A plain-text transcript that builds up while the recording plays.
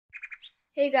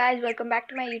Hey guys, welcome back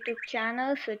to my YouTube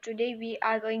channel. So today we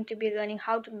are going to be learning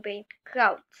how to make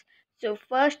crowds. So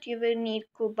first you will need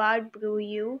cobalt blue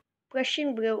U,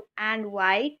 Prussian blue and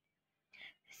white.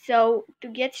 So to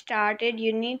get started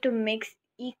you need to mix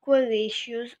equal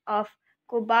ratios of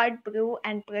cobalt blue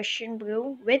and Prussian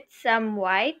blue with some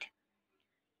white,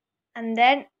 and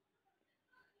then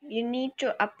you need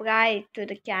to apply it to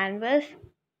the canvas.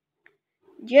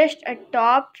 Just a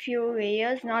top few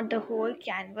layers, not the whole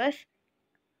canvas.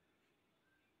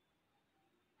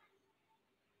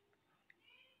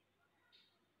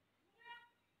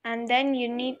 And then you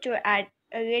need to add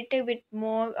a little bit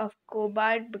more of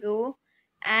cobalt blue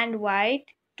and white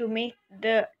to make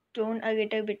the tone a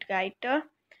little bit lighter,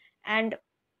 and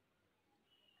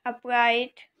apply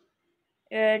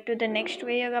it to the next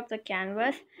layer of the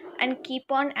canvas, and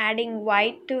keep on adding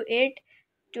white to it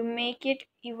to make it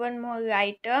even more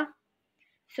lighter,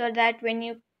 so that when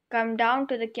you come down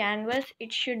to the canvas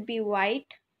it should be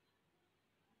white.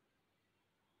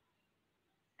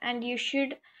 And you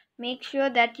should make sure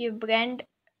that you blend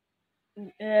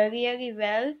really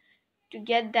well to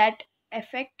get that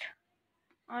effect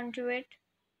onto it.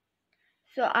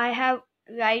 So I have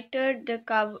lighted the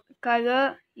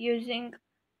color using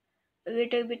a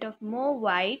little bit of more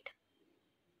white.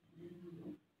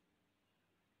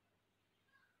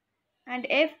 And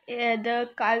if the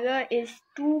color is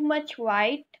too much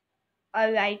white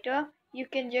or lighter, you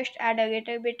can just add a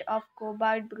little bit of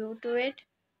cobalt blue to it.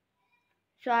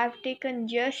 So I've taken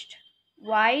just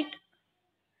white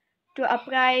to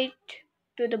apply it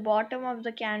to the bottom of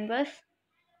the canvas.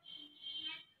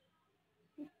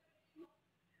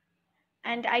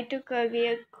 And I took a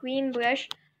real clean brush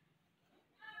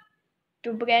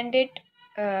to blend it,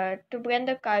 to blend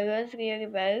the colors really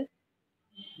well.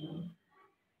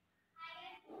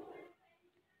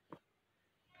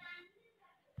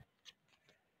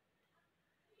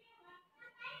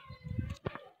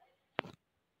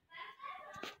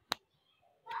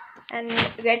 And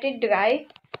let it dry.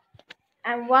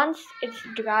 And once it's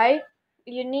dry,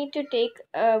 you need to take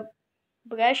a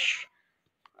brush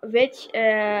which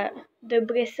the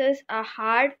bristles are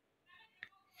hard,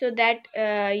 so that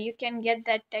you can get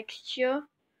that texture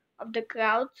of the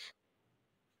clouds.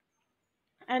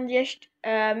 And just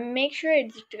make sure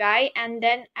it's dry, and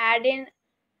then add in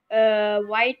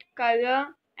white color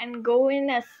and go in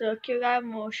a circular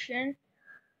motion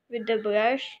with the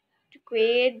brush to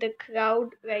create the cloud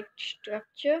like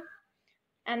structure.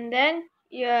 And then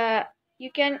you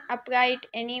can apply it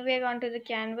anywhere onto the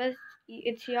canvas,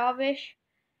 it's your wish,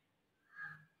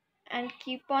 and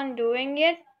keep on doing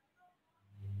it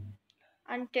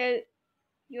until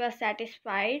you are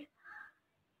satisfied.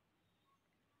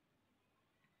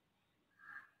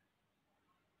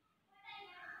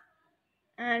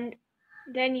 And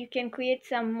then you can create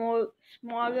some more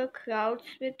smaller clouds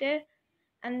with it.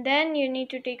 And then you need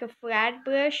to take a flat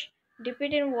brush, dip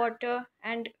it in water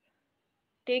and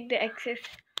take the excess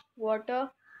water,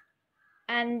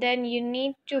 and then you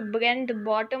need to blend the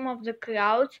bottom of the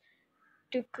clouds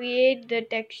to create the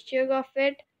texture of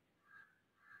it.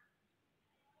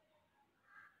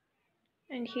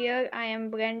 And here I am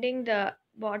blending the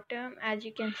bottom, as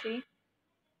you can see.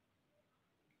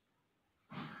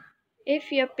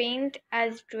 If your paint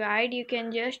has dried, you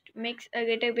can just mix a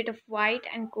little bit of white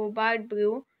and cobalt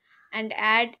blue and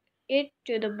add it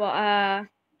to the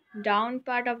down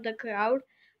part of the cloud,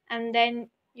 and then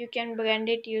you can blend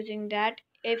it using that.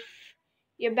 If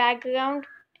your background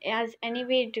has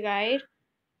anyway dried,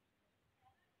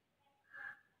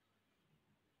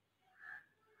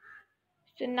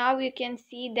 so now you can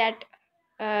see that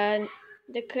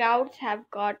the clouds have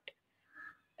got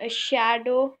a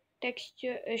shadow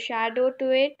texture, a shadow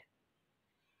to it.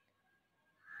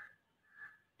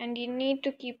 And you need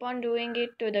to keep on doing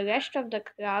it to the rest of the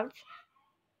clouds.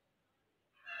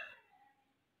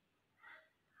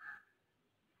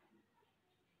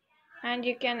 And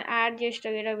you can add just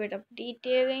a little bit of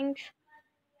detailings,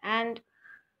 and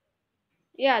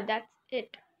yeah, that's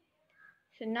it.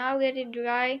 So now let it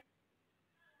dry.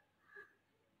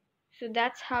 So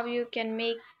that's how you can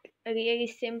make a really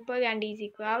simple and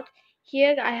easy cloud.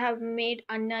 Here I have made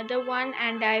another one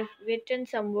and I've written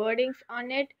some wordings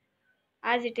on it.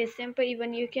 As it is simple,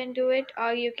 even you can do it,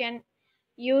 or you can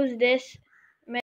use this